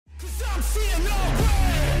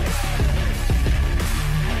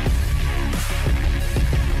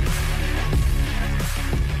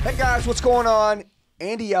Hey guys, what's going on?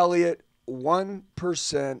 Andy Elliott,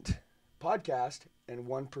 1% podcast and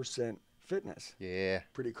 1% fitness. Yeah.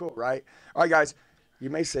 Pretty cool, right? All right, guys,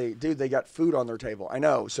 you may say, dude, they got food on their table. I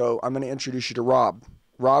know, so I'm going to introduce you to Rob.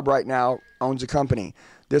 Rob right now owns a company.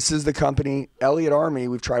 This is the company, Elliott Army.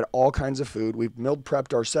 We've tried all kinds of food. We've meal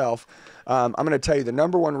prepped ourselves. I'm going to tell you the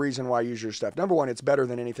number one reason why I use your stuff. Number one, it's better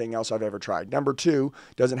than anything else I've ever tried. Number two,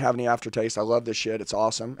 doesn't have any aftertaste. I love this shit. It's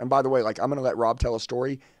awesome. And by the way, I'm going to let Rob tell a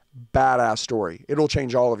story. Badass story. It'll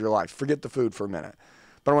change all of your life. Forget the food for a minute.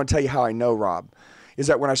 But I want to tell you how I know Rob. Is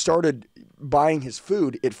that when I started buying his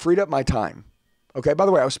food, it freed up my time. Okay, by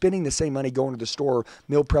the way, I was spending the same money going to the store,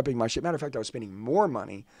 meal prepping my shit. Matter of fact, I was spending more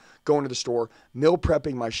money going to the store, meal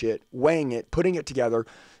prepping my shit, weighing it, putting it together,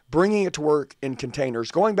 bringing it to work in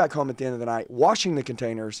containers, going back home at the end of the night, washing the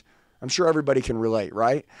containers. I'm sure everybody can relate,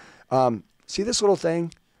 right? See this little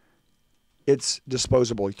thing? It's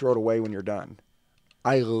disposable. You throw it away when you're done.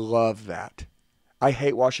 I love that. I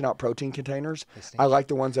hate washing out protein containers. I like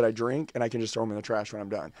the ones that I drink, and I can just throw them in the trash when I'm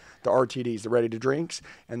done. The RTDs, the ready-to-drinks,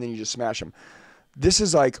 and then you just smash them. This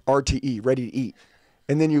is like RTE, ready to eat.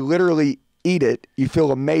 And then you literally eat it, you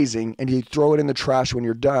feel amazing, and you throw it in the trash when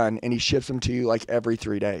you're done, and he ships them to you like every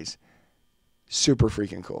 3 days. Super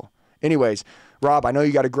freaking cool. Anyways, Rob, I know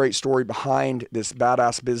you got a great story behind this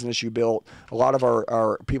badass business you built. A lot of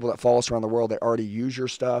our people that follow us around the world, they already use your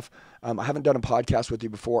stuff. I haven't done a podcast with you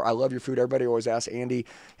before. I love your food. Everybody always asks, Andy,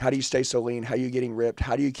 how do you stay so lean? How are you getting ripped?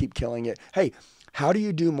 How do you keep killing it? Hey, how do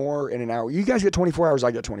you do more in an hour? You guys get 24 hours,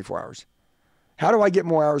 I get 24 hours. How do I get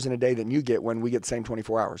more hours in a day than you get when we get the same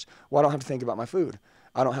 24 hours? Well, I don't have to think about my food.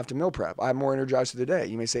 I don't have to meal prep. I'm more energized for the day.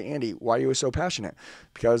 You may say, Andy, why are you so passionate?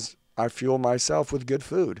 Because I fuel myself with good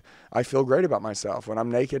food. I feel great about myself. When I'm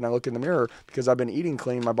naked and I look in the mirror, because I've been eating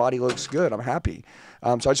clean, my body looks good. I'm happy.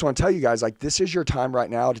 So I just want to tell you guys, this is your time right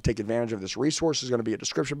now to take advantage of this resource. There's going to be a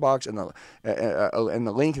description box, and the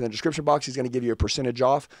link in the description box is going to give you a percentage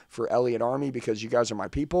off for Elliott Army because you guys are my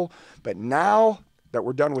people. But now that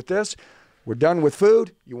we're done with this, we're done with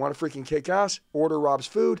food. You want to freaking kick ass? Order Rob's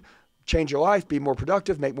food. Change your life. Be more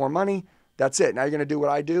productive. Make more money. That's it. Now you're going to do what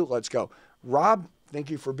I do. Let's go. Rob, thank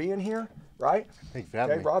you for being here, right? Thank you for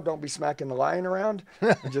having me. Rob, don't be smacking the lion around.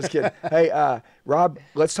 I'm just kidding. Hey, Rob,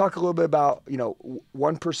 let's talk a little bit about,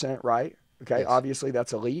 1%, right? Okay, yes. Obviously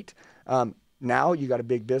that's elite. Now you got a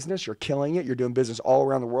big business. You're killing it. You're doing business all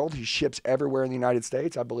around the world. He ships everywhere in the United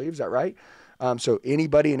States, I believe. Is that right? So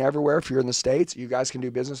anybody and everywhere, if you're in the States, you guys can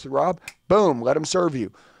do business with Rob. Boom, let him serve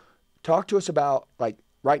you. Talk to us about,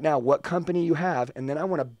 right now, what company you have, and then I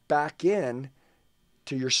want to back in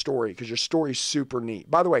to your story because your story is super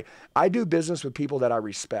neat. By the way, I do business with people that I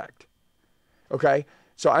respect. Okay?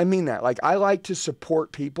 So I mean that. I like to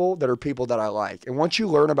support people that are people that I like. And once you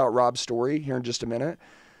learn about Rob's story here in just a minute,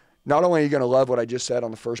 not only are you going to love what I just said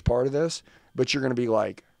on the first part of this, but you're going to be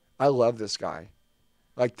like, I love this guy.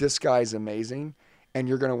 This guy's amazing, and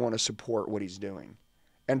you're going to want to support what he's doing.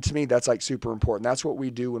 And to me, that's super important. That's what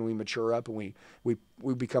we do when we mature up and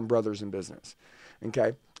we become brothers in business.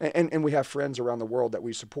 Okay? And we have friends around the world that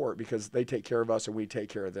we support because they take care of us and we take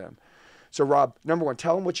care of them. So Rob, number one,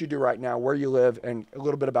 tell them what you do right now, where you live, and a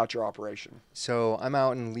little bit about your operation. So I'm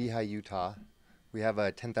out in Lehi, Utah. We have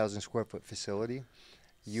a 10,000 square foot facility,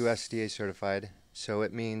 USDA certified. So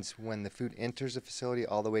it means when the food enters the facility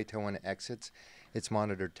all the way to when it exits, it's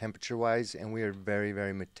monitored temperature-wise, and we are very,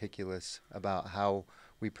 very meticulous about how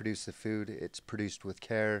we produce the food. It's produced with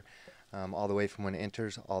care, all the way from when it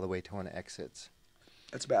enters all the way to when it exits.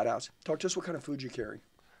 That's badass. Talk to us what kind of food you carry.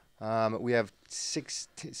 We have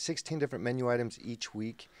 16 different menu items each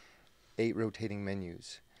week, 8 rotating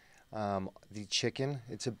menus. The chicken,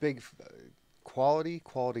 it's a big quality,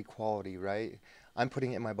 right? I'm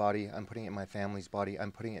putting it in my body. I'm putting it in my family's body.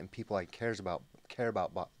 I'm putting it in people I care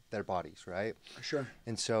about their bodies, right? Sure.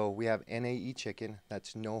 And so we have NAE chicken.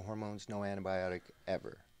 That's no hormones, no antibiotic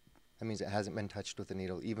ever. That means it hasn't been touched with a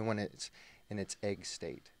needle, even when it's in its egg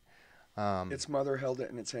state. Its mother held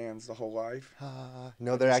it in its hands the whole life.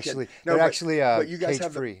 No, they're actually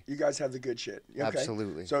cage-free. You guys have the good shit. Okay?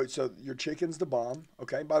 Absolutely. So your chicken's the bomb.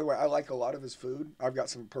 Okay. By the way, I like a lot of his food. I've got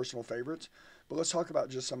some personal favorites, but let's talk about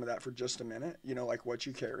just some of that for just a minute. What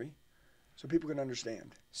you carry, so people can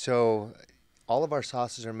understand. So all of our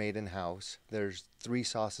sauces are made in-house. There's 3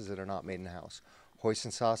 sauces that are not made in-house: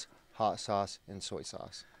 hoisin sauce, hot sauce, and soy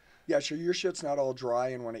sauce. Yeah, sure. Your shit's not all dry,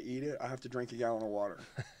 and when I eat it, I have to drink a gallon of water.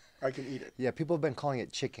 I can eat it. Yeah, people have been calling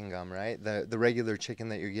it chicken gum, right? The regular chicken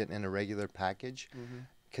that you're getting in a regular package. Mm-hmm.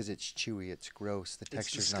 because it's chewy, it's gross, the It's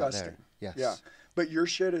texture's not disgusting. there. Yes. Yeah. But your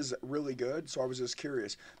shit is really good, so I was just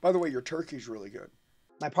curious. By the way, your turkey's really good.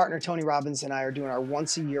 My partner Tony Robbins and I are doing our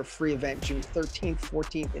once-a-year free event June 13th,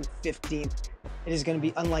 14th, and 15th. It is going to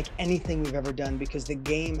be unlike anything we've ever done because the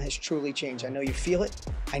game has truly changed. I know you feel it.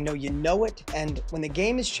 I know you know it. And when the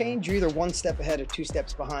game has changed, you're either one step ahead or two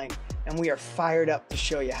steps behind. And we are fired up to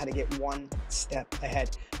show you how to get one step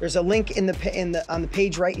ahead. There's a link on the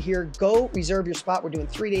page right here. Go reserve your spot. We're doing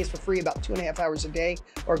 3 days for free, about 2.5 hours a day.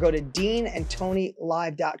 Or go to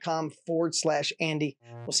deanandtonylive.com/Andy.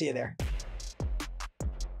 We'll see you there.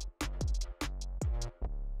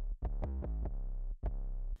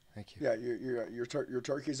 Thank you. Yeah, your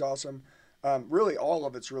turkey's awesome. Really, all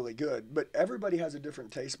of it's really good, but everybody has a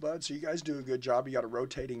different taste bud. So you guys do a good job. You got a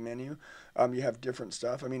rotating menu. You have different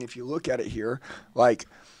stuff. I mean, if you look at it here, like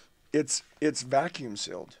it's vacuum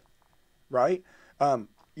sealed, right? You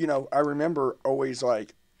know, I remember always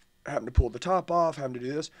like having to pull the top off, having to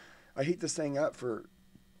do this. I heat this thing up for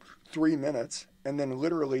 3 minutes, and then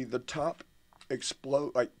literally the top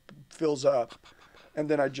fills up, and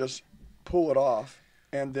then I just pull it off.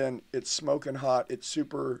 And then it's smoking hot. It's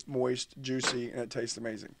super moist, juicy, and it tastes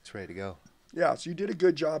amazing. It's ready to go. Yeah, so you did a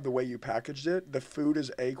good job the way you packaged it. The food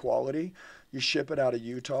is A quality. You ship it out of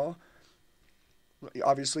Utah.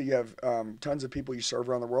 Obviously, you have tons of people you serve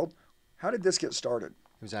around the world. How did this get started?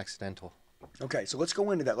 It was accidental. Okay, so let's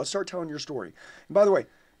go into that. Let's start telling your story. And by the way,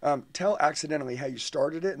 tell accidentally how you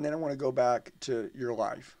started it, and then I want to go back to your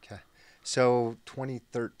life. Okay. So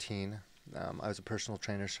 2013. I was a personal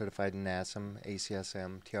trainer certified in NASM,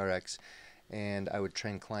 ACSM, TRX, and I would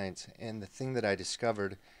train clients. And the thing that I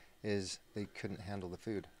discovered is they couldn't handle the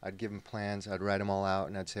food. I'd give them plans, I'd write them all out,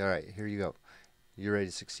 and I'd say, all right, here you go. You're ready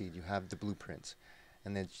to succeed. You have the blueprints.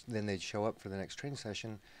 And then they'd show up for the next training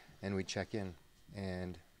session, and we'd check in,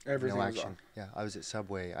 and Everything no was action. off. Yeah, I was at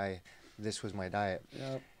Subway. This was my diet.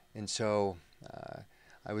 Yep. And so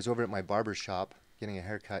I was over at my barber shop getting a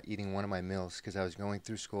haircut, eating one of my meals because I was going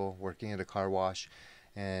through school, working at a car wash,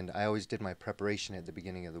 and I always did my preparation at the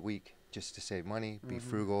beginning of the week just to save money, be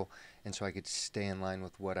frugal, and so I could stay in line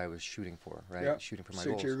with what I was shooting for, right? Yep. Shooting for my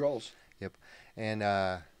Stick goals. to your goals. Yep. And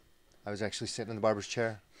I was actually sitting in the barber's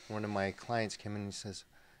chair. One of my clients came in and he says,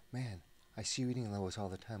 man, I see you eating those all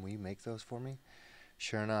the time. Will you make those for me?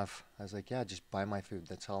 Sure enough, I was like, yeah, just buy my food.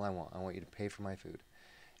 That's all I want. I want you to pay for my food.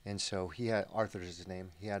 And so he had, Arthur is his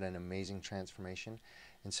name, he had an amazing transformation.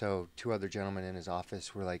 And so 2 other gentlemen in his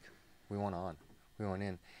office were like, we want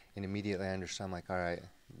in. And immediately I understood, I'm like, all right,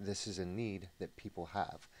 this is a need that people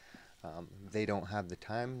have. They don't have the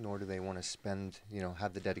time, nor do they want to spend,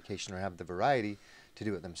 have the dedication or have the variety to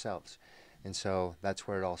do it themselves. And so that's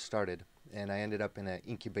where it all started. And I ended up in an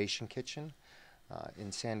incubation kitchen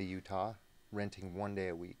in Sandy, Utah, renting 1 day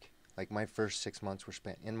a week. Like my first 6 months were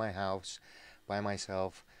spent in my house, by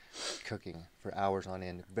myself, cooking for hours on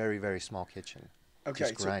end. Very, very small kitchen.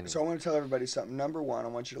 Okay, so I want to tell everybody something. Number one, I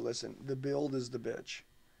want you to listen. The build is the bitch.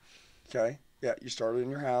 Okay? Yeah, you started in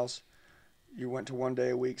your house. You went to 1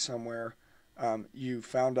 day a week somewhere. You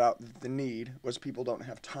found out that the need was people don't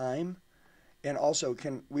have time. And also,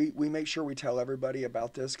 can we make sure we tell everybody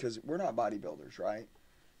about this? Because we're not bodybuilders, right?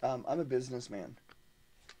 I'm a businessman.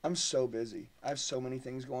 I'm so busy. I have so many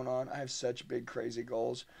things going on. I have such big, crazy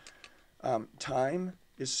goals. Time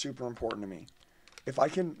is super important to me. If I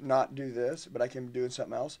can not do this, but I can be doing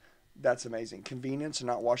something else, that's amazing. Convenience and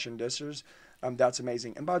not washing dishes, that's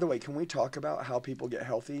amazing. And by the way, can we talk about how people get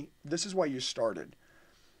healthy? This is why you started.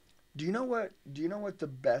 Do you know what the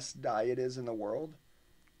best diet is in the world?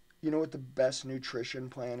 You know what the best nutrition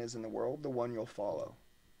plan is in the world? The one you'll follow.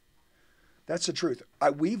 That's the truth.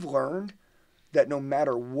 We've learned that no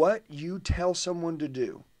matter what you tell someone to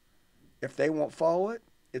do, if they won't follow it,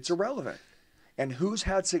 it's irrelevant. And who's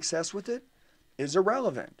had success with it is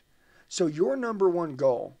irrelevant. So your number one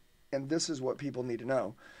goal, and this is what people need to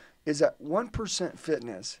know, is that 1%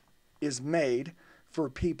 Fitness is made for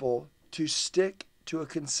people to stick to a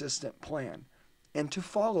consistent plan and to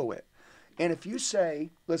follow it. And if you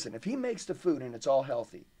say, listen, if he makes the food and it's all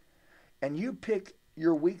healthy, and you pick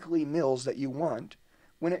your weekly meals that you want,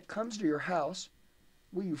 when it comes to your house,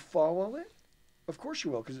 will you follow it? Of course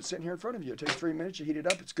you will, because it's sitting here in front of you. It takes 3 minutes, you heat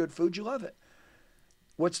it up, it's good food, you love it.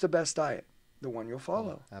 What's the best diet? The one you'll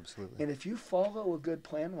follow. Oh, absolutely. And if you follow a good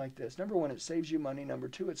plan like this, number one, it saves you money. Number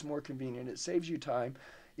two, it's more convenient. It saves you time.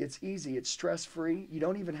 It's easy. It's stress-free. You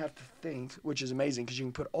don't even have to think, which is amazing because you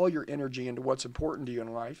can put all your energy into what's important to you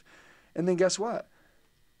in life. And then guess what?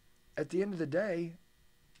 At the end of the day,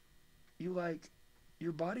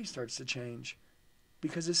 your body starts to change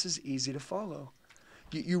because this is easy to follow.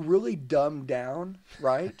 You really dumb down,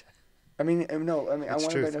 right? I mean, no, I mean, I It's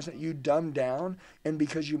want truth. everybody to understand. You dumb down, and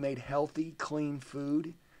because you made healthy, clean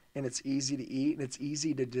food, and it's easy to eat, and it's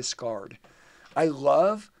easy to discard. I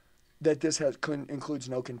love that this includes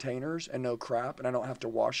no containers and no crap, and I don't have to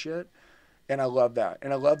wash it. And I love that.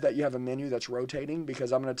 And I love that you have a menu that's rotating,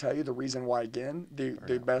 because I'm going to tell you the reason why, again,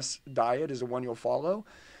 the best diet is the one you'll follow,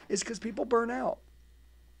 is because people burn out.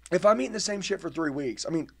 If I'm eating the same shit for 3 weeks, I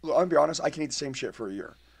mean, I'll be honest, I can eat the same shit for a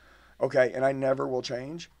year. Okay, and I never will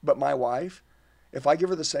change. But my wife, if I give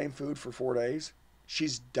her the same food for 4 days,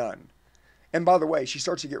 she's done. And by the way, she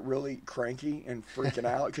starts to get really cranky and freaking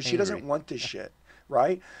out because she doesn't want this shit,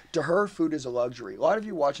 right? To her, food is a luxury. A lot of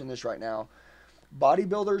you watching this right now,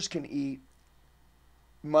 bodybuilders can eat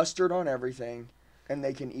mustard on everything, and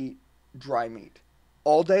they can eat dry meat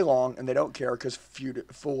all day long, and they don't care because food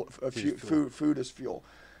is fuel.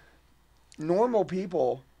 Normal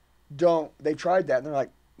people don't. They tried that, and they're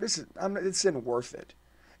like, this isn't worth it.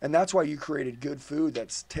 And that's why you created good food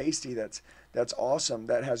that's tasty, that's awesome,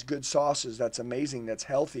 that has good sauces, that's amazing, that's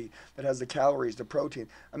healthy, that has the calories, the protein.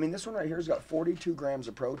 I mean, this one right here has got 42 grams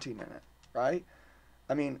of protein in it, right?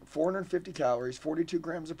 I mean, 450 calories, 42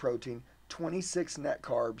 grams of protein, 26 net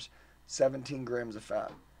carbs, 17 grams of fat.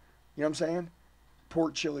 You know what I'm saying?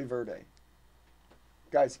 Pork chili verde.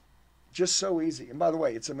 Guys, just so easy. And by the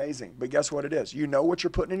way, it's amazing. But guess what it is? You know what you're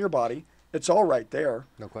putting in your body. It's all right there.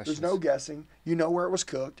 No questions. There's no guessing. You know where it was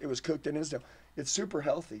cooked. It was cooked in Israel. It's super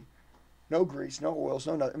healthy. No grease, no oils,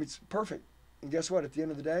 no nothing. I mean, it's perfect. And guess what? At the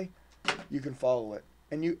end of the day, you can follow it.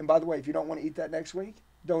 And by the way, if you don't want to eat that next week,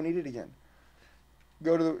 don't eat it again.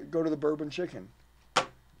 Go to the bourbon chicken.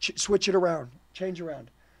 Switch it around. Change around.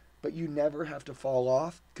 But you never have to fall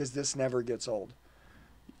off, because this never gets old.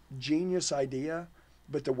 Genius idea,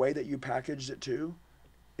 but the way that you packaged it too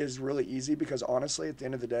is really easy, because honestly, at the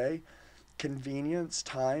end of the day, convenience,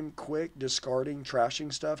 time, quick, discarding,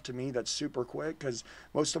 trashing stuff, to me, that's super quick, because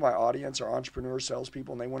most of my audience are entrepreneurs,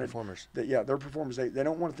 salespeople, and they want Performers. They're performers. They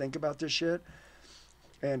don't want to think about this shit.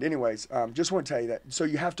 And anyways, just want to tell you that. So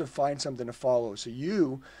you have to find something to follow. So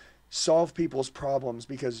you solve people's problems,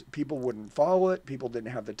 because people wouldn't follow it. People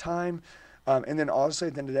didn't have the time. And then honestly,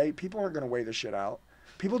 at the end of the day, people aren't going to weigh this shit out.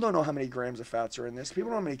 People don't know how many grams of fats are in this.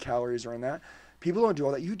 People don't know how many calories are in that. People don't do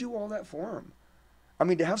all that. You do all that for them. I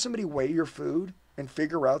mean, to have somebody weigh your food and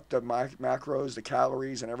figure out the macros, the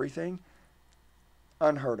calories, and everything,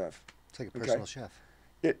 unheard of. It's like a personal chef.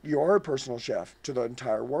 You are a personal chef to the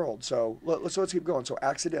entire world. So let's keep going. So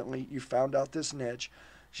accidentally, you found out this niche.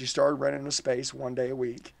 You started renting a space 1 day a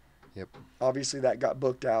week. Yep. Obviously, that got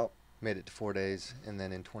booked out. Made it to 4 days, and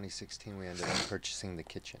then in 2016 we ended up purchasing the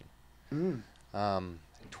kitchen.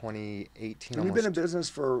 2018. And you've been in business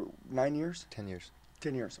for 9 years? 10 years.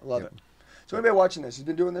 10 years. I love it. So anybody watching this, he's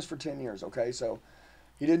been doing this for 10 years, okay? So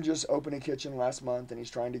he didn't just open a kitchen last month and he's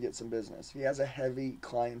trying to get some business. He has a heavy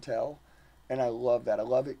clientele, and I love that. I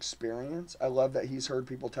love experience. I love that he's heard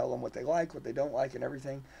people tell him what they like, what they don't like, and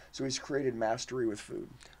everything. So he's created mastery with food.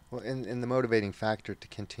 Well, and the motivating factor to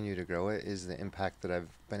continue to grow it is the impact that I've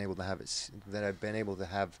been able to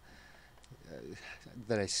have,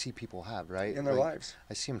 that I see people have, right? In their lives.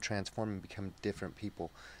 I see them transform and become different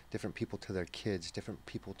people to their kids, different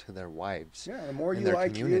people to their wives. Yeah, the more in you their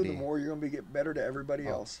like community. you, the more you're going to get better to everybody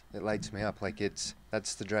else. It lights me up. Like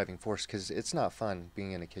that's the driving force, because it's not fun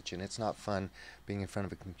being in a kitchen. It's not fun being in front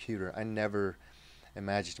of a computer. I never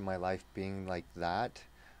imagined my life being like that,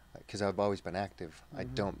 because I've always been active. I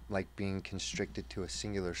don't like being constricted to a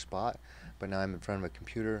singular spot, but now I'm in front of a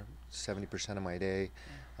computer 70% of my day.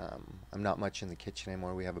 I'm not much in the kitchen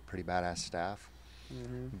anymore. We have a pretty badass staff.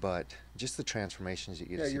 But just the transformations that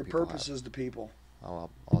you get to see your people purpose have. is the people. All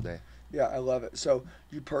day. Yeah, I love it. So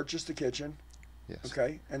you purchased the kitchen. Yes.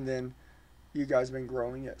 Okay, and then you guys been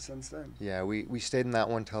growing it since then. Yeah, we stayed in that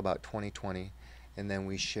one until about 2020, and then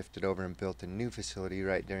we shifted over and built a new facility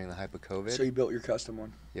right during the height of COVID. So you built your custom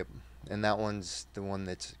one. Yep. And that one's the one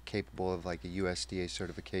that's capable of like a USDA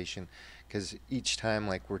certification, because each time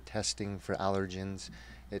like we're testing for allergens,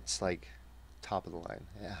 it's like top of the line.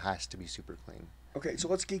 It has to be super clean. Okay, so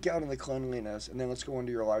let's geek out on the cleanliness, and then let's go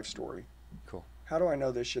into your life story. Cool. How do I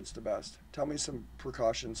know this shit's the best? Tell me some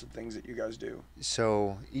precautions, some things that you guys do.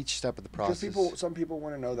 So each step of the process. Because some people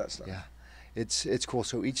want to know that stuff. Yeah, it's cool.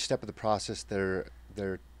 So each step of the process, they're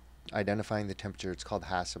identifying the temperature. It's called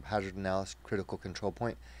HACCP, Hazard Analysis Critical Control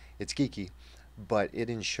Point. It's geeky, but it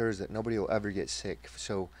ensures that nobody will ever get sick.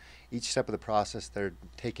 So each step of the process, they're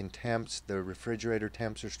taking temps, the refrigerator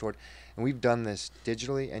temps are stored, and we've done this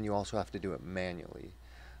digitally, and you also have to do it manually.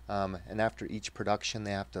 And after each production,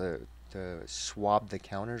 they have to swab the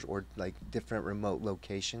counters or like different remote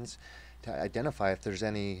locations to identify if there's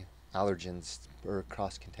any allergens or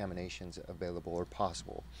cross contaminations available or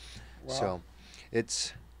possible. Wow. So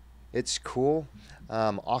it's cool.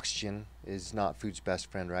 Oxygen is not food's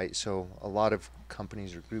best friend, right? So a lot of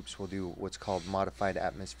companies or groups will do what's called modified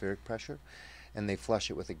atmospheric pressure, and they flush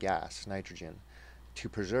it with a gas, nitrogen, to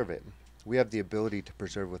preserve it. We have the ability to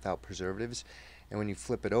preserve without preservatives, and when you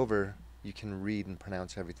flip it over, you can read and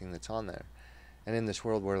pronounce everything that's on there. And in this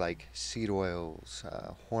world where like seed oils,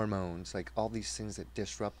 hormones, like all these things that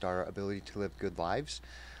disrupt our ability to live good lives,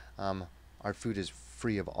 our food is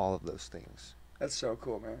free of all of those things. That's so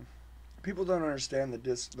cool, man. People don't understand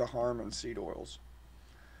the harm in seed oils.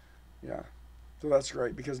 Yeah. So that's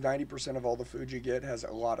great because 90% of all the food you get has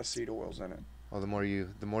a lot of seed oils in it. Well, the more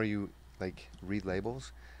you like read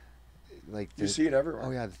labels, like You see it everywhere.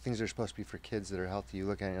 oh yeah, the things that are supposed to be for kids that are healthy, you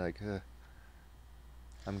look at it and you're like, ugh,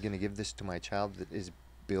 I'm gonna give this to my child that is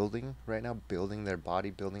building right now, building their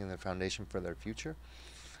body, building their foundation for their future.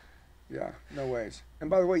 Yeah, no ways. And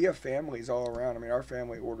by the way, you have families all around. I mean, our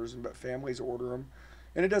family orders them, but families order them.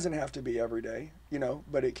 And it doesn't have to be every day, you know,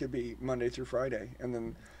 but it could be Monday through Friday. And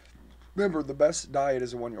then remember, the best diet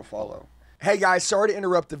is the one you'll follow. Hey guys, sorry to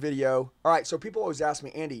interrupt the video. All right, so people always ask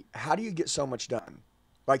me, Andy, how do you get so much done?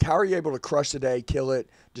 Like, how are you able to crush the day, kill it,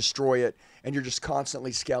 destroy it, and you're just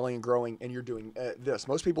constantly scaling and growing, and you're doing this?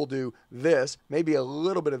 Most people do this, maybe a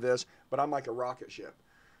little bit of this, but I'm like a rocket ship.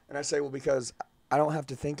 And I say, well, because I don't have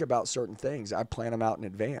to think about certain things. I plan them out in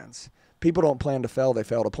advance. People don't plan to fail, they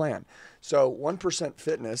fail to plan. So 1%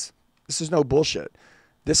 fitness, this is no bullshit.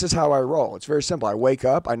 This is how I roll. It's very simple. I wake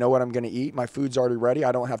up. I know what I'm going to eat. My food's already ready.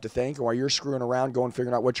 I don't have to think. And while you're screwing around, going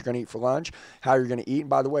figuring out what you're going to eat for lunch, how you're going to eat. And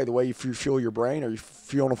by the way you fuel your brain, are you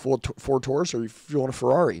fueling a Ford Taurus, or are you fueling a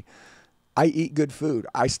Ferrari? I eat good food.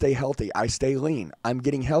 I stay healthy. I stay lean. I'm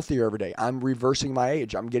getting healthier every day. I'm reversing my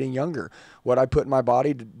age. I'm getting younger. What I put in my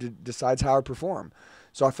body decides how I perform.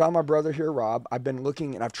 So I found my brother here, Rob. I've been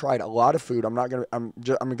looking and I've tried a lot of food. I'm going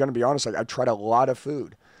to be honest. Like, I've tried a lot of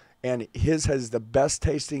food. And his has the best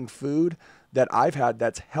tasting food that I've had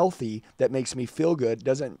that's healthy, that makes me feel good,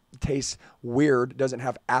 doesn't taste weird, doesn't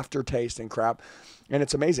have aftertaste and crap. And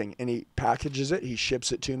it's amazing. And he packages it, he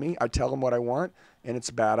ships it to me. I tell him what I want, and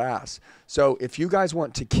it's badass. So if you guys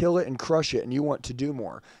want to kill it and crush it and you want to do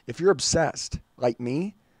more, if you're obsessed like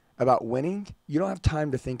me about winning, you don't have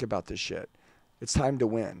time to think about this shit. It's time to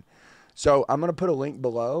win. So I'm going to put a link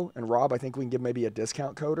below, and Rob, I think we can give maybe a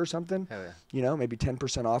discount code or something. Hell yeah. You know, maybe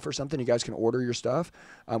 10% off or something. You guys can order your stuff,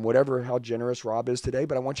 whatever, how generous Rob is today.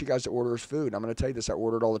 But I want you guys to order his food. I'm going to tell you this. I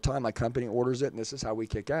order it all the time. My company orders it, and this is how we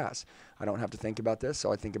kick ass. I don't have to think about this,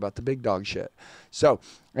 so I think about the big dog shit. So,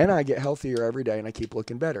 and I get healthier every day, and I keep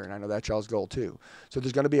looking better, and I know that's y'all's goal too. So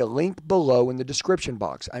there's going to be a link below in the description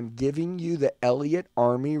box. I'm giving you the Elliott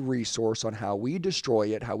Army resource on how we destroy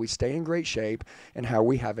it, how we stay in great shape, and how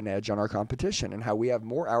we have an edge on our competition, and how we have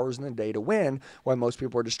more hours in the day to win while most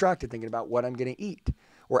people are distracted thinking about what I'm going to eat,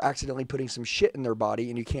 or accidentally putting some shit in their body,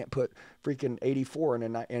 and you can't put freaking 84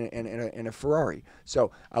 in a Ferrari.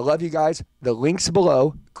 So I love you guys. The link's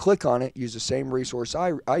below. Click on it. Use the same resource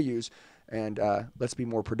I use, and let's be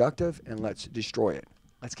more productive, and let's destroy it.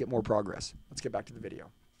 Let's get more progress. Let's get back to the video.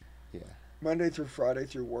 Yeah. Monday through Friday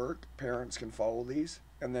through work, parents can follow these,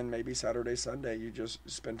 and then maybe Saturday, Sunday, you just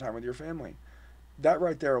spend time with your family. That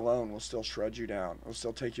right there alone will still shred you down. It'll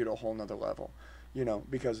still take you to a whole nother level, you know,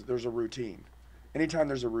 because there's a routine. Anytime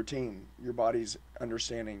there's a routine, your body's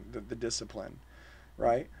understanding the discipline,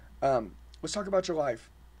 right? Let's talk about your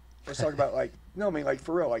life. Let's talk about, like, no, I mean, like,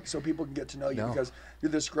 for real, like, so people can get to know you, because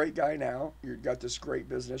you're this great guy now. You've got this great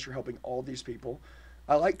business. You're helping all these people.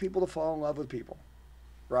 I like people to fall in love with people,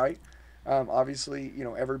 right? Obviously, you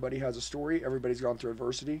know, everybody has a story. Everybody's gone through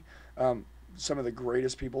adversity. Some of the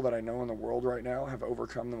greatest people that I know in the world right now have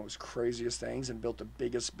overcome the most craziest things and built the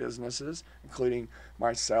biggest businesses, including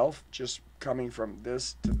myself, just coming from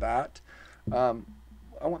this to that.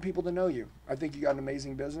 I want people to know you. I think you got an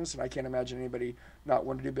amazing business, and I can't imagine anybody not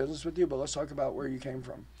wanting to do business with you, but let's talk about where you came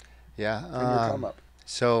from. Yeah. And your come up.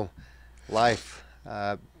 So, life.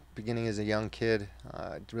 Beginning as a young kid,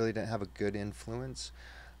 really didn't have a good influence.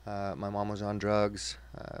 My mom was on drugs.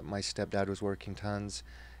 My stepdad was working tons.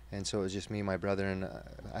 And so it was just me, my brother, and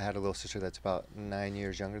I had a little sister that's about 9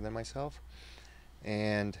 years younger than myself.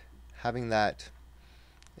 And having that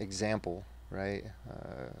example, right,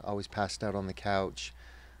 always passed out on the couch.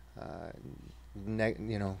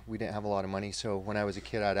 You know, we didn't have a lot of money. So when I was a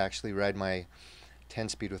kid, I'd actually ride my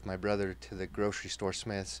 10-speed with my brother to the grocery store,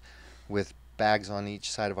 Smith's, with bags on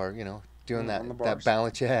each side of our, you know, doing that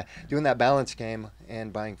balance, doing that balance game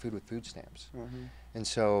and buying food with food stamps. Mm-hmm. And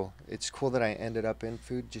so it's cool that I ended up in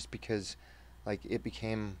food, just because, like, it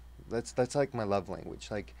became, that's like my love language.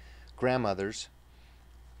 Like, grandmothers,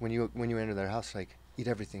 when you enter their house, like, eat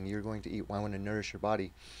everything you're going to eat. Why want to nourish your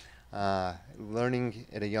body? Learning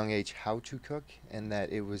at a young age how to cook, and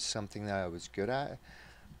that it was something that I was good at,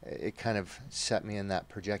 it kind of set me in that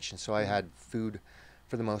projection. So I had food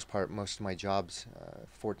for the most part, most of my jobs.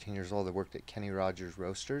 14 years old, I worked at Kenny Rogers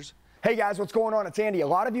Roasters. Hey guys, what's going on? It's Andy. A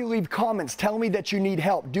lot of you leave comments telling me that you need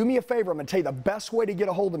help. Do me a favor. I'm going to tell you the best way to get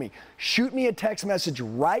a hold of me. Shoot me a text message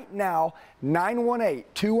right now,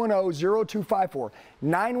 918-210-0254.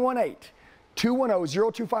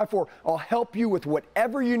 918-210-0254. I'll help you with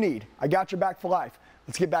whatever you need. I got your back for life.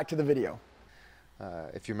 Let's get back to the video.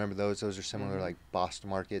 If you remember those are similar, like Boston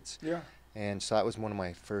markets. Yeah. And so that was one of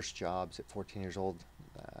my first jobs at 14 years old,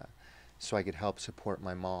 so I could help support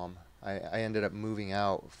my mom. I ended up moving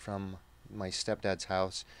out from my stepdad's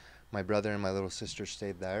house. My brother and my little sister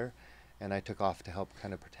stayed there, and I took off to help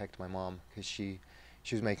kind of protect my mom, because she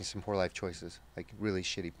was making some poor life choices, like really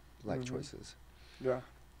shitty life choices. Yeah.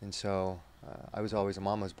 And so I was always a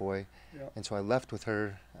mama's boy. Yeah. And so I left with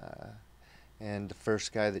her, and the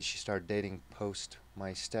first guy that she started dating post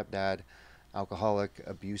my stepdad, alcoholic,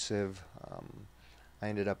 abusive, I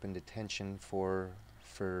ended up in detention for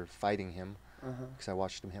fighting him, because I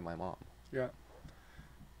watched him hit my mom. Yeah.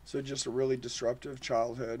 So just a really disruptive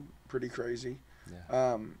childhood, pretty crazy.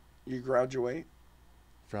 Yeah. You graduate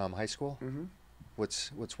From high school. Mm-hmm.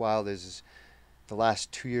 What's wild is the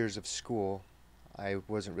last 2 years of school, I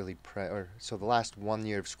wasn't really so the last 1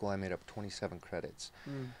 year of school I made up 27 credits.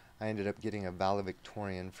 I ended up getting a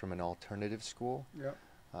valedictorian from an alternative school. Yeah.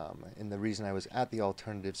 And the reason I was at the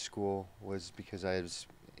alternative school was because I was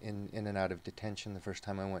in and out of detention. The first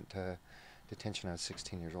time I went to detention, I was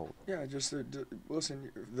 16 years old. Yeah, just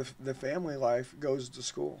listen, the family life goes to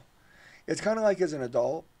school. It's kind of like as an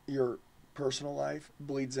adult, your personal life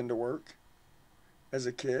bleeds into work. As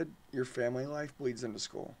a kid, your family life bleeds into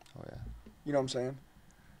school. Oh, yeah. You know what I'm saying?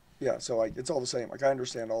 Yeah, so like it's all the same. Like I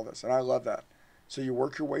understand all this, and I love that. So you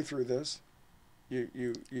work your way through this.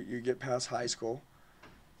 You get past high school,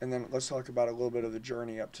 and then let's talk about a little bit of the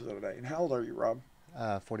journey up to today. And how old are you, Rob?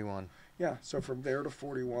 41. Yeah, so from there to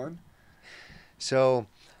 41. So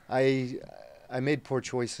I made poor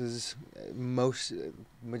choices.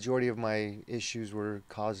 Majority of my issues were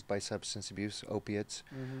caused by substance abuse, opiates.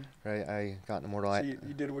 Right? I got in a mortal. So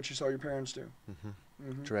you did what you saw your parents do.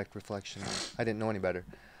 Direct reflection. I didn't know any better.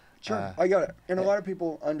 Sure, I got it. And a lot of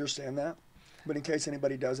people understand that, but in case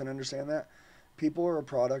anybody doesn't understand that, people are a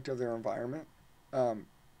product of their environment.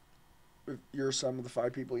 If you're some of the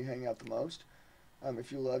 5 people you hang out the most.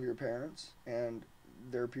 If you love your parents and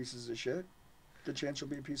they're pieces of shit, good chance you'll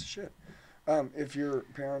be a piece of shit. If your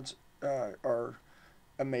parents are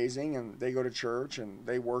amazing and they go to church and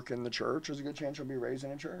they work in the church, there's a good chance you'll be raised in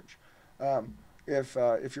a church.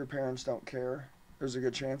 If your parents don't care, there's a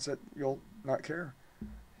good chance that you'll not care.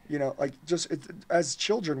 You know, like as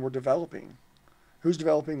children, we're developing. Who's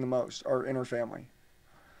developing the most? Our inner family.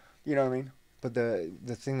 You know what I mean? But the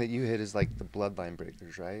thing that you hit is like the bloodline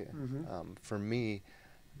breakers, right? For me,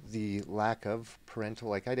 the lack of parental,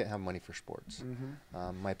 like I didn't have money for sports.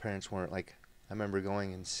 My parents weren't like, I remember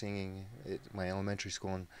going and singing at my elementary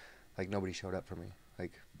school and like nobody showed up for me.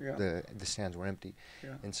 Like the stands were empty.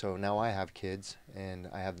 And so now I have kids and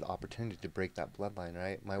I have the opportunity to break that bloodline,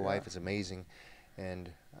 right? My wife is amazing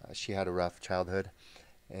and she had a rough childhood.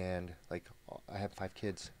 And like I have 5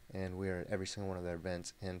 kids and we're at every single one of their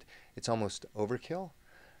events, and it's almost overkill,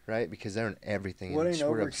 right? Because they're in everything. What and ain't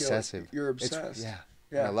we're overkill? Obsessive. You're obsessed.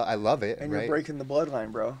 Yeah. I love it. And right? you're breaking the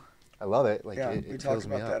bloodline, bro. I love it. Like yeah, it we talk fills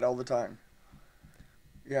me about up. that all the time.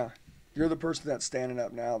 Yeah, you're the person that's standing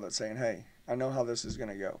up now that's saying, hey, I know how this is going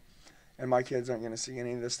to go. And my kids aren't going to see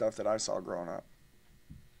any of this stuff that I saw growing up.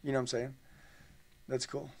 You know what I'm saying? That's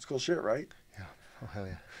cool. It's cool shit, right? Yeah. Oh, hell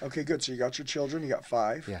yeah. Okay, good. So you got your children. You got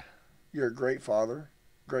 5. Yeah. You're a great father,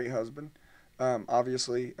 great husband.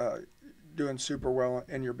 Obviously, doing super well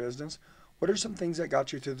in your business. What are some things that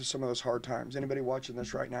got you through some of those hard times? Anybody watching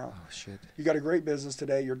this right now? Oh, shit. You got a great business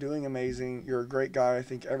today. You're doing amazing. You're a great guy. I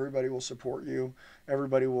think everybody will support you.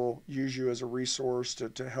 Everybody will use you as a resource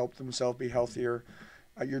to help themselves be healthier.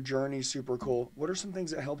 Your journey's super cool. What are some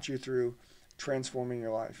things that helped you through transforming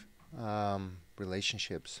your life?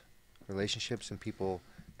 Relationships and people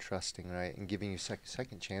trusting, right? And giving you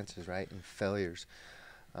second chances, right? And failures.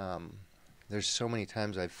 There's so many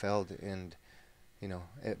times I've failed and, you know,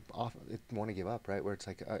 it want to give up, right? Where it's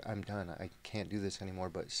like, I'm done. I can't do this anymore.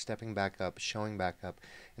 But stepping back up, showing back up,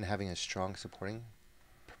 and having a strong supporting,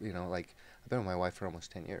 you know, like I've been with my wife for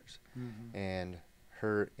almost 10 years. And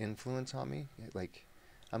her influence on me, like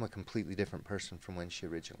I'm a completely different person from when she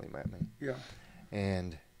originally met me. Yeah.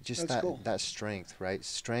 And just That's cool. that strength, right?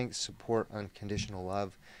 Strength, support, unconditional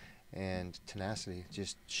love, and tenacity.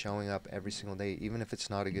 Just showing up every single day, even if it's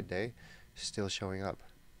not a good day, still showing up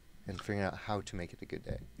and figuring out how to make it a good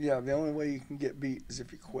day. Yeah, the only way you can get beat is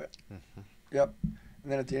if you quit. Mm-hmm. Yep.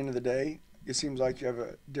 And then at the end of the day, it seems like you have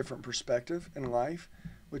a different perspective in life,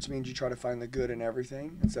 which means you try to find the good in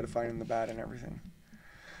everything instead of finding the bad in everything.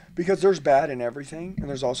 Because there's bad in everything, and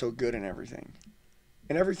there's also good in everything.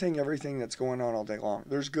 And everything that's going on all day long,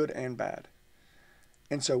 there's good and bad.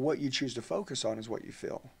 And so what you choose to focus on is what you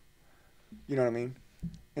feel. You know what I mean?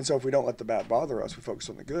 And so if we don't let the bad bother us, we focus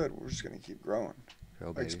on the good, we're just going to keep growing.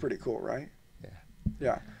 Like, it's pretty cool, right? Yeah.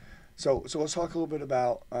 Yeah. So let's talk a little bit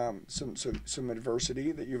about some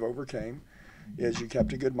adversity that you've overcame. Is you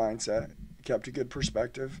kept a good mindset, you kept a good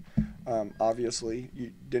perspective. Obviously,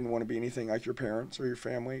 you didn't want to be anything like your parents or your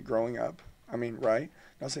family growing up. I mean, right?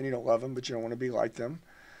 Not saying you don't love them, but you don't want to be like them.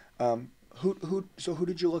 Who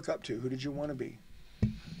did you look up to? Who did you want to be?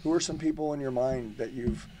 Who are some people in your mind that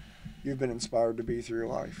you've been inspired to be through your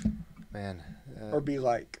life? Man. Or be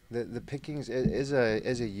like? The pickings, as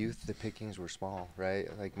a youth, the pickings were small, right?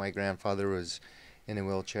 Like, my grandfather was in a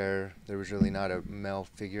wheelchair. There was really not a male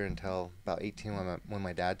figure until about 18 when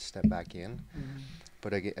my dad stepped back in. Mm-hmm.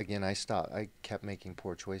 But again, I kept making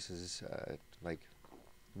poor choices, like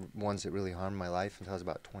ones that really harmed my life until I was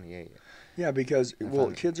about 28. Yeah, because,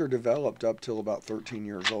 kids are developed up till about 13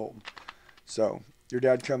 years old. So your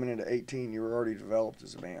dad coming into 18, you were already developed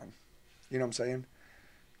as a man. You know what I'm saying?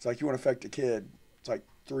 It's like you want to affect a kid, it's like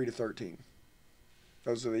 3 to 13.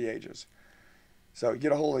 Those are the ages. So you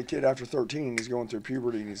get a hold of a kid after 13, he's going through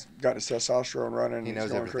puberty, and he's got his testosterone running, and He knows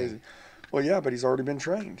he's going everything. crazy. Well, yeah, but he's already been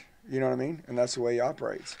trained. You know what I mean? And that's the way he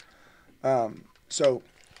operates. So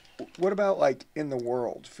what about, like, in the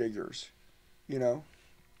world figures? You know?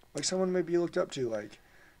 Like, someone maybe you looked up to, like,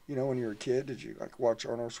 you know, when you were a kid, did you, like, watch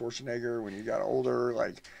Arnold Schwarzenegger when you got older?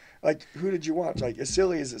 Like who did you watch? Like, as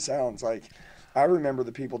silly as it sounds, like, I remember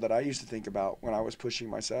the people that I used to think about when I was pushing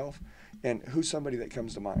myself. And who's somebody that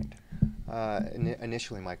comes to mind?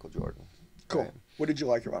 Initially, Michael Jordan. Cool. Right? What did you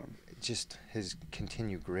like about him? Just his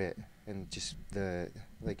continued grit and just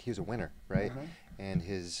he was a winner, right? Uh-huh. And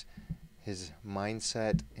his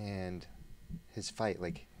mindset and his fight,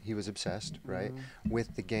 like, he was obsessed, right,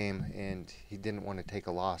 with the game, and he didn't want to take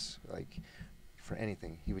a loss, like, for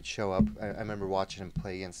anything. He would show up. I remember watching him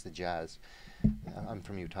play against the Jazz. I'm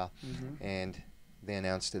from Utah, and they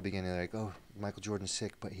announced at the beginning, like, oh, Michael Jordan's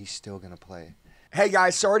sick, but he's still going to play. Hey,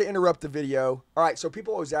 guys, sorry to interrupt the video. All right, so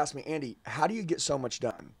people always ask me, Andy, how do you get so much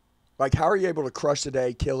done? Like, how are you able to crush the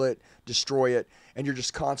day, kill it, destroy it, and you're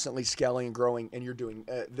just constantly scaling and growing, and you're doing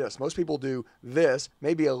this? Most people do this,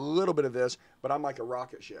 maybe a little bit of this, but I'm like a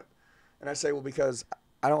rocket ship. And I say, well, because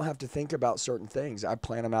I don't have to think about certain things. I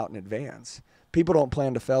plan them out in advance. People don't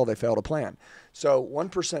plan to fail, they fail to plan. So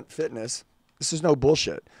 1% fitness, this is no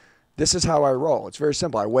bullshit. This is how I roll. It's very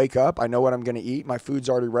simple. I wake up. I know what I'm going to eat. My food's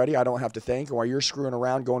already ready. I don't have to think. And while you're screwing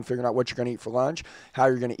around, going figuring out what you're going to eat for lunch, how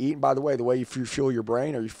you're going to eat. And by the way, the way you fuel your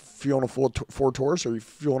brain, are you fueling a Ford Taurus or are you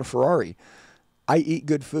fueling a Ferrari? I eat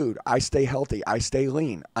good food. I stay healthy. I stay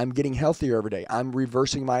lean. I'm getting healthier every day. I'm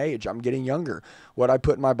reversing my age. I'm getting younger. What I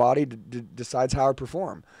put in my body decides how I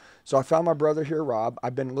perform. So I found my brother here, Rob.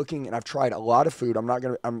 I've been looking and I've tried a lot of food. I'm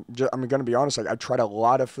going to be honest. Like, I've tried a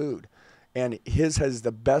lot of food. And his has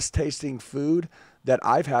the best tasting food that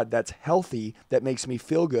I've had that's healthy, that makes me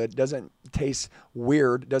feel good, doesn't taste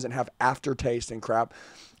weird, doesn't have aftertaste and crap.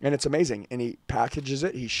 And it's amazing. And he packages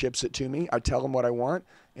it. He ships it to me. I tell him what I want,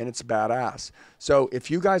 and it's badass. So if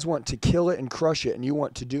you guys want to kill it and crush it and you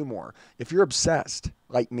want to do more, if you're obsessed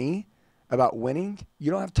like me about winning, you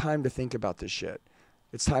don't have time to think about this shit.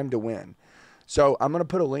 It's time to win. So I'm going to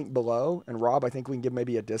put a link below, and Rob, I think we can give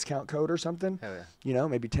maybe a discount code or something. Hell yeah. You know,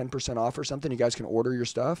 maybe 10% off or something. You guys can order your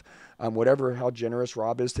stuff, whatever, how generous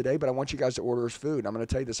Rob is today. But I want you guys to order his food. I'm going to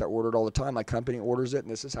tell you this. I order it all the time. My company orders it, and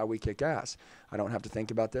this is how we kick ass. I don't have to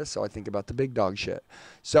think about this, so I think about the big dog shit.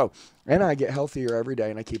 So, and I get healthier every day,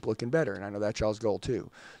 and I keep looking better, and I know that's y'all's goal too.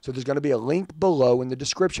 So there's going to be a link below in the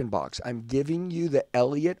description box. I'm giving you the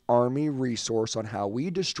Elliott Army resource on how we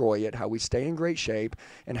destroy it, how we stay in great shape,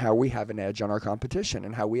 and how we have an edge on our competition,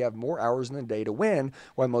 and how we have more hours in the day to win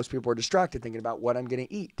while most people are distracted thinking about what I'm going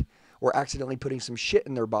to eat, or accidentally putting some shit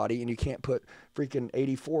in their body, and you can't put freaking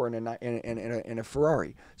 84 in a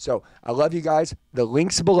Ferrari. So I love you guys. The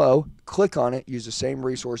link's below. Click on it. Use the same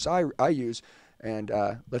resource I use, and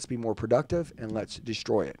let's be more productive, and let's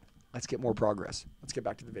destroy it. Let's get more progress. Let's get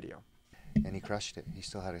back to the video. And he crushed it. He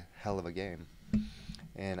still had a hell of a game.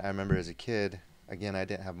 And I remember as a kid, again, I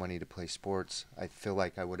didn't have money to play sports. I feel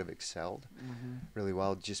like I would have excelled really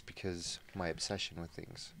well just because my obsession with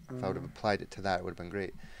things. If I would have applied it to that, it would have been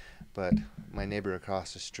great. But my neighbor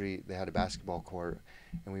across the street, they had a basketball court,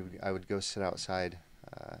 and I would go sit outside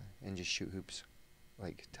and just shoot hoops,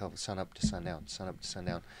 like till sun up to sundown, sun up to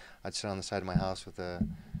sundown. I'd sit on the side of my house with the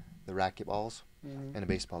racket balls and a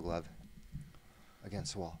baseball glove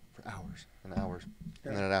against the wall for hours and hours. Yeah.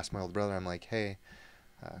 And then I'd ask my older brother, I'm like, hey,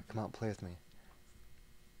 come out and play with me.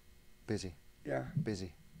 Busy. Yeah.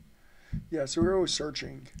 Busy. Yeah, so we're always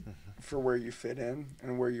searching for where you fit in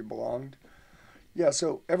and where you belonged. Yeah,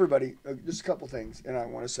 so everybody, just a couple things, and I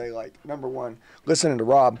want to say, like, number one, listening to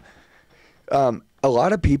Rob, a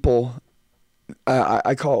lot of people,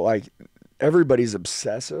 I call it like everybody's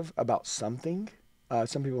obsessive about something.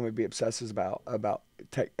 Some people may be obsessive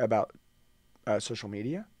about social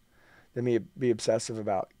media. They may be obsessive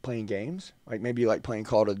about playing games, like maybe like playing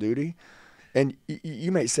Call of Duty. And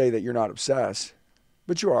you may say that you're not obsessed,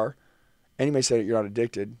 but you are. And you may say that you're not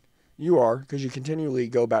addicted. You are, because you continually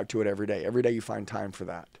go back to it every day. Every day you find time for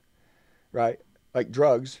that, right? Like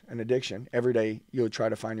drugs and addiction, every day you'll try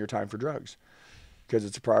to find your time for drugs because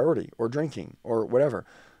it's a priority, or drinking or whatever.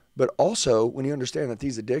 But also when you understand that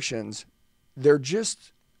these addictions,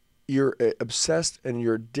 you're obsessed and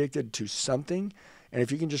you're addicted to something. And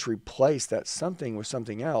if you can just replace that something with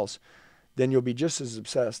something else, then you'll be just as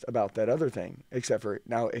obsessed about that other thing, except for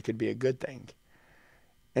now it could be a good thing.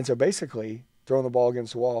 And so basically throwing the ball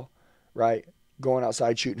against the wall, right? Going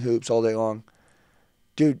outside, shooting hoops all day long.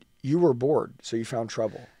 Dude, you were bored, so you found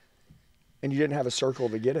trouble. And you didn't have a circle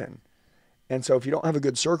to get in. And so if you don't have a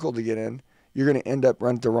good circle to get in, you're going to end up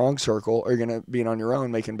running the wrong circle, or you're going to be on your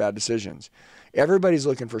own making bad decisions. Everybody's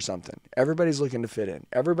looking for something. Everybody's looking to fit in.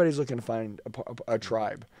 Everybody's looking to find a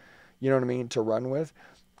tribe, you know what I mean, to run with.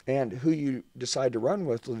 And who you decide to run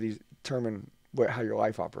with will determine how your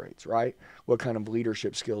life operates, right? What kind of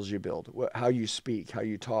leadership skills you build, how you speak, how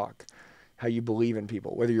you talk, how you believe in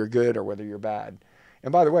people, whether you're good or whether you're bad.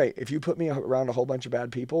 And by the way, if you put me around a whole bunch of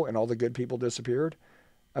bad people and all the good people disappeared,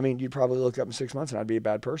 I mean, you'd probably look up in 6 months and I'd be a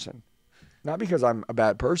bad person. Not because I'm a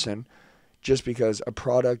bad person, just because a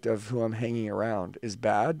product of who I'm hanging around is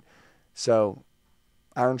bad. So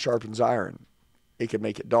iron sharpens iron. It could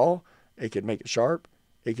make it dull. It could make it sharp.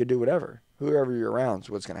 It could do whatever. Whoever you're around is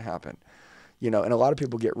what's going to happen. You know, and a lot of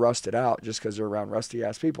people get rusted out just because they're around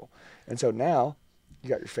rusty-ass people. And so now you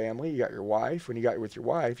got your family, you got your wife. When you got with your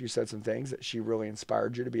wife, you said some things that she really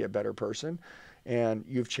inspired you to be a better person, and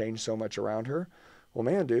you've changed so much around her. Well,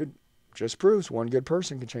 man, dude, just proves one good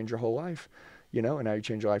person can change your whole life, you know, and now you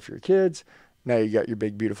change your life for your kids. Now you got your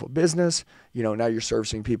big, beautiful business. You know, now you're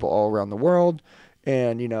servicing people all around the world.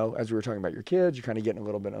 And, you know, as we were talking about your kids, you're kind of getting a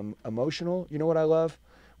little bit emotional. You know what I love?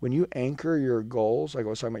 When you anchor your goals, like I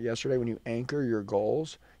was talking about yesterday, when you anchor your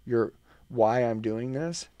goals, your why I'm doing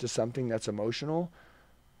this, to something that's emotional,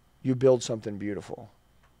 you build something beautiful.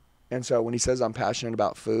 And so when he says I'm passionate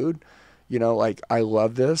about food, you know, like I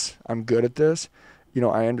love this, I'm good at this, you know,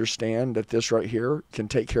 I understand that this right here can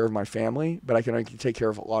take care of my family, but I can only take care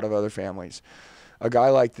of a lot of other families. A guy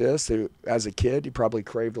like this, who, as a kid, he probably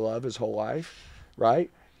craved love his whole life, right?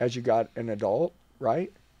 As you got an adult,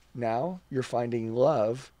 right? Now you're finding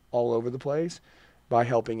love all over the place by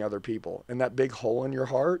helping other people. And that big hole in your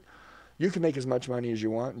heart, you can make as much money as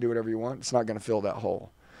you want and do whatever you want. It's not going to fill that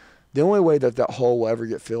hole. The only way that that hole will ever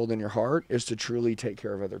get filled in your heart is to truly take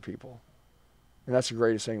care of other people. And that's the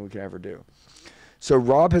greatest thing we can ever do. So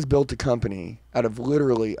Rob has built a company out of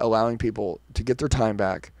literally allowing people to get their time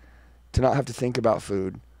back, to not have to think about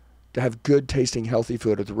food, to have good tasting, healthy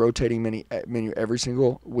food with a rotating menu every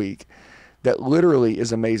single week. That literally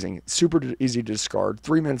is amazing. Super easy to discard.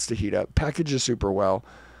 3 minutes to heat up. Packages super well.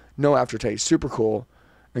 No aftertaste. Super cool.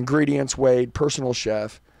 Ingredients weighed. Personal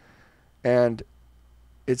chef. And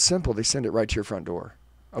it's simple. They send it right to your front door.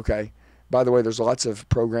 Okay? By the way, there's lots of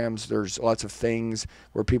programs. There's lots of things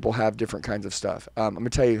where people have different kinds of stuff. I'm going to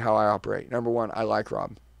tell you how I operate. Number one, I like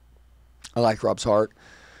Rob. I like Rob's heart.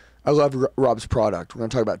 I love Rob's product. We're going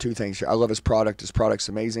to talk about two things here. I love his product. His product's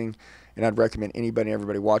amazing. And I'd recommend anybody,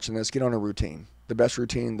 everybody watching this, get on a routine. The best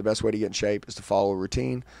routine, the best way to get in shape is to follow a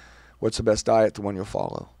routine. What's the best diet? The one you'll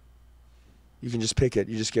follow. You can just pick it.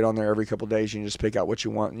 You just get on there every couple of days. You can just pick out what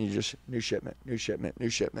you want, and you just new shipment, new shipment, new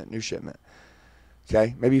shipment, new shipment.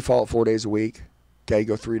 Okay? Maybe you follow it 4 days a week. Okay?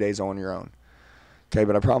 Go 3 days on your own. Okay?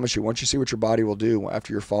 But I promise you, once you see what your body will do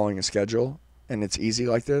after you're following a schedule, and it's easy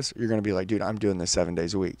like this, you're going to be like, dude, I'm doing this 7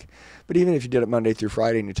 days a week. But even if you did it Monday through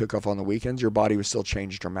Friday and you took off on the weekends, your body would still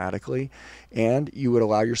change dramatically. And you would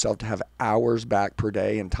allow yourself to have hours back per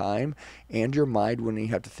day in time. And your mind wouldn't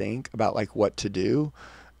even have to think about like what to do.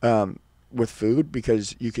 with food,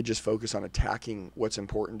 because you could just focus on attacking what's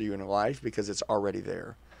important to you in life because it's already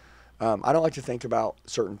there. I don't like to think about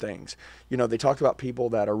certain things. You know, they talk about people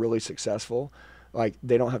that are really successful, like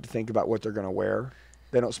they don't have to think about what they're going to wear.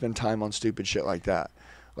 They don't spend time on stupid shit like that.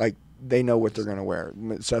 Like they know what they're going to wear.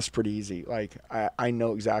 So that's pretty easy. Like I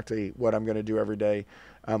know exactly what I'm going to do every day.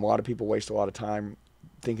 A lot of people waste a lot of time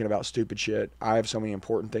thinking about stupid shit. I have so many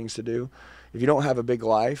important things to do. If you don't have a big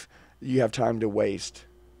life, you have time to waste.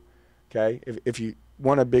 Okay? If you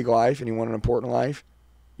want a big life and you want an important life,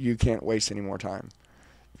 you can't waste any more time.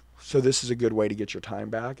 So this is a good way to get your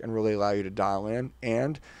time back and really allow you to dial in.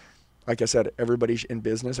 And like I said, everybody's in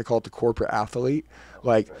business. I call it the corporate athlete.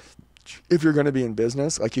 Like if you're going to be in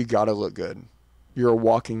business, like you got to look good. You're a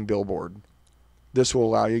walking billboard. This will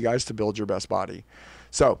allow you guys to build your best body.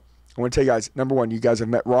 So I want to tell you guys, number one, you guys have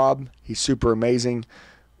met Rob. He's super amazing.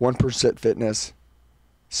 1% Fitness.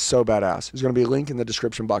 So badass. There's going to be a link in the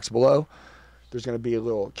description box below. There's going to be a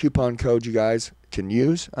little coupon code you guys can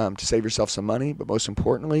use to save yourself some money. But most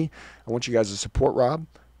importantly, I want you guys to support Rob.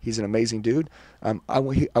 He's an amazing dude. I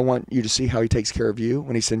want you to see how he takes care of you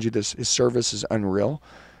when he sends you this. His service is unreal.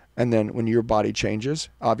 And then when your body changes,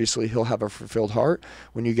 obviously he'll have a fulfilled heart.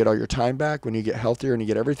 When you get all your time back, when you get healthier and you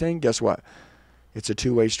get everything, guess what? It's a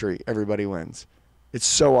two-way street. Everybody wins. It's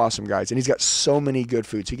so awesome, guys. And he's got so many good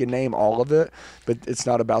foods. He can name all of it, but it's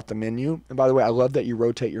not about the menu. And by the way, I love that you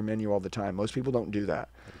rotate your menu all the time. Most people don't do that.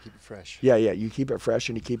 Keep it fresh. Yeah. You keep it fresh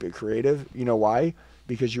and you keep it creative. You know why?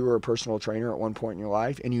 Because you were a personal trainer at one point in your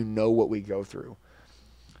life and you know what we go through.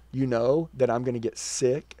 You know that I'm going to get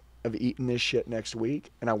sick of eating this shit next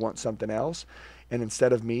week and I want something else. And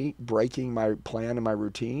instead of me breaking my plan and my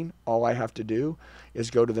routine, all I have to do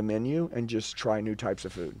is go to the menu and just try new types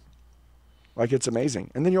of food. Like, it's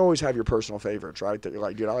amazing. And then you always have your personal favorites, right? That you're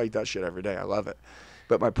like, dude, I eat that shit every day. I love it.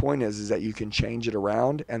 But my point is that you can change it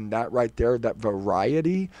around, and that right there, that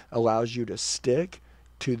variety allows you to stick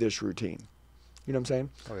to this routine. You know what I'm saying?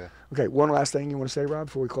 Oh, yeah. Okay, one last thing you want to say, Rob,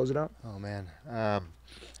 before we close it out? Oh, man.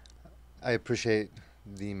 I appreciate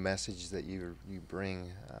the message that you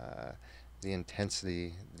bring, the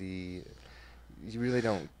intensity, you really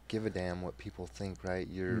don't give a damn what people think, right?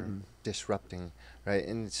 You're disrupting, right?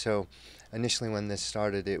 And so initially when this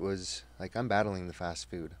started, it was like, I'm battling the fast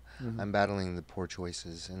food. I'm battling the poor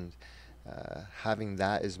choices, and having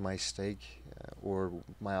that as my stake or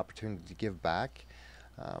my opportunity to give back,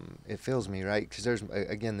 it fills me, right? Because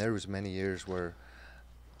there was many years where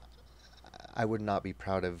I would not be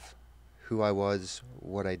proud of who I was,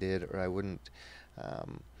 what I did, or I wouldn't,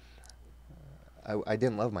 I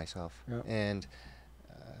didn't love myself. Yeah. And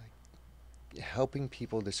helping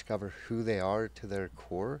people discover who they are to their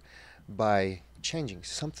core by changing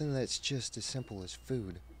something that's just as simple as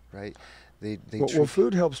food, right? Well,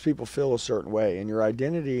 food helps people feel a certain way, and your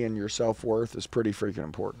identity and your self-worth is pretty freaking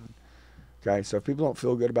important. Okay, so if people don't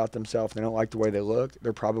feel good about themselves, they don't like the way they look,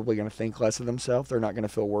 they're probably going to think less of themselves. They're not going to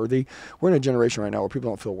feel worthy. We're in a generation right now where people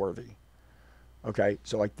don't feel worthy. Okay,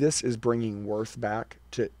 so like this is bringing worth back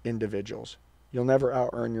to individuals. You'll never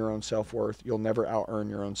out-earn your own self-worth. You'll never out-earn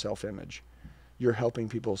your own self-image. You're helping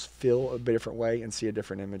people feel a different way and see a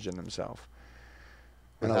different image in themselves.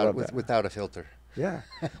 Without a filter. Yeah.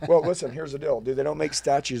 Well, listen, here's the deal. Dude, they don't make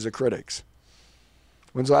statues of critics.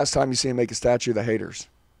 When's the last time you seen them make a statue of the haters?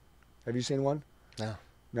 Have you seen one? No.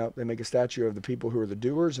 No, they make a statue of the people who are the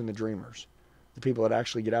doers and the dreamers. The people that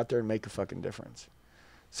actually get out there and make a fucking difference.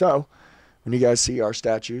 So, when you guys see our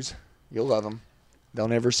statues, you'll love them. They'll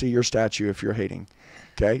never see your statue if you're hating.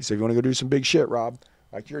 Okay? So if you want to go do some big shit, Rob,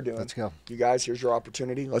 like you're doing. Let's go. You guys, here's your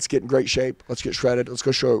opportunity. Let's get in great shape. Let's get shredded. Let's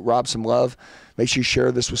go show Rob some love. Make sure you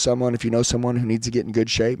share this with someone. If you know someone who needs to get in good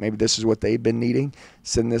shape, maybe this is what they've been needing,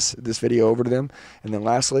 send this video over to them. And then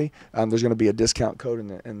lastly, there's going to be a discount code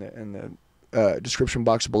in the description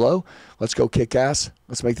box below. Let's go kick ass.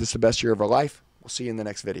 Let's make this the best year of our life. We'll see you in the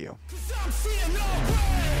next video.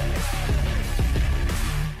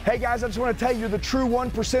 Hey guys, I just want to tell you, you're the true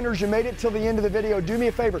 1%ers. You made it till the end of the video. Do me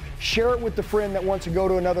a favor, share it with the friend that wants to go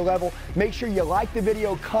to another level. Make sure you like the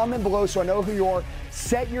video, comment below so I know who you are.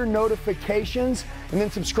 Set your notifications and then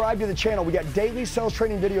subscribe to the channel. We got daily sales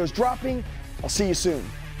training videos dropping. I'll see you soon.